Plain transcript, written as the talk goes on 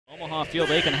Omaha feel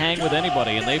they can hang with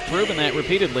anybody, and they've proven that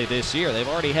repeatedly this year. They've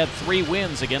already had 3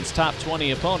 wins against top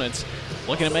 20 opponents,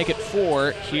 looking to make it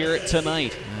 4 here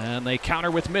tonight. And they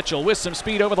counter with Mitchell with some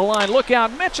speed over the line. Look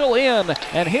out, Mitchell in,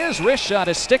 and his wrist shot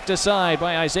is sticked aside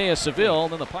by Isaiah Seville.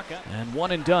 Then the puck out. And one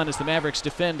and done as the Mavericks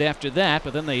defend after that,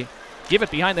 but then they give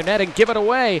it behind their net and give it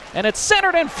away, and it's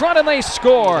centered in front and they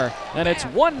score. And it's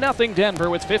 1-0 Denver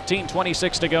with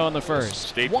 15:26 to go in the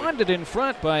first. Wanted in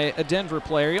front by a Denver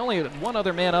player. He only had one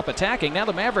other man up attacking. Now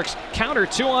the Mavericks counter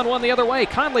 2-on-1 the other way.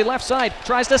 Conley left side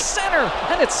tries to center,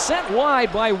 and it's sent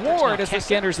wide by Ward as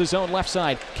the enters the zone left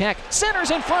side. Keck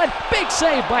centers in front. Big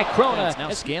save by Krona. Now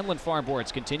Scanlon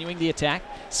farboards continuing the attack.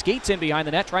 Skates in behind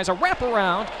the net, tries a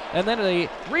wraparound, and then the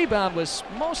rebound was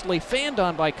mostly fanned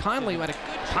on by Conley, who had a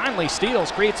good Conley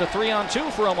steals, creates a 3-on-2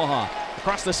 for Omaha.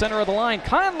 Across the center of the line,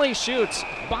 Conley shoots,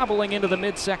 bobbling into the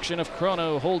midsection of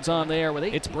Chrono, holds on there with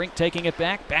it. It's Brink taking it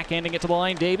back, backhanding it to the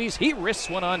line. Davies, he risks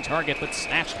one on target, but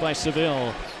snatched by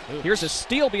Seville. Here's a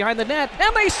steal behind the net,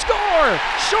 and they score!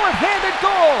 Short-handed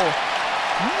goal!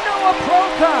 Noah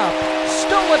Prokop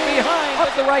stole it behind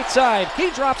up the right side.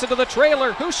 He drops it to the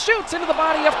trailer, who shoots into the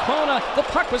body of Krona. The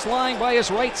puck was lying by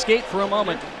his right skate for a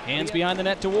moment. Hands behind the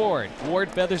net to Ward. Ward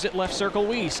feathers it left circle.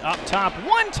 Weiss up top.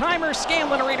 One-timer.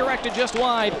 Scanlon redirected just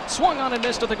wide. Swung on and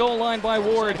missed at the goal line by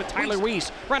Ward. But Tyler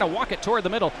Weiss trying to walk it toward the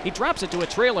middle. He drops it to a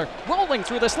trailer, rolling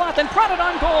through the slot, then prodded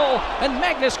on goal. And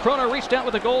Magnus Krona reached out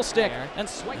with a goal stick. And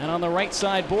on the right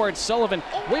side board, Sullivan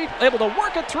able to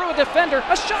work it through a defender.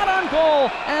 A shot on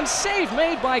goal. And save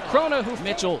made by Krona, who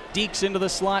Mitchell dekes into the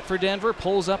slot for Denver,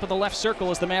 pulls up at the left circle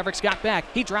as the Mavericks got back.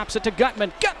 He drops it to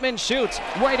Gutman. Gutman shoots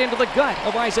right into the gut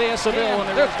of Isaiah Seville,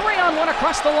 and they're 3-on-1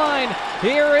 across the line.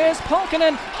 Here is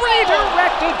Polkinen,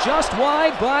 redirected just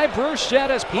wide by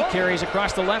Bruchette as he carries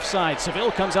across the left side.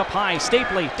 Seville comes up high,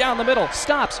 Stapley down the middle,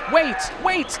 stops, waits,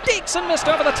 dekes and missed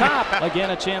over the top.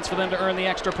 Again, a chance for them to earn the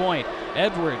extra point.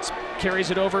 Edwards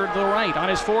carries it over to the right on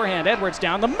his forehand. Edwards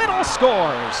down the middle,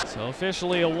 scores. So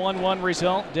officially a 1-1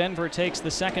 result. Denver takes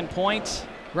the second point.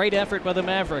 Great effort by the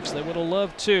Mavericks. They would have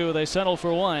loved 2. They settled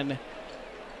for 1.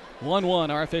 1-1,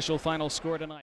 our official final score tonight.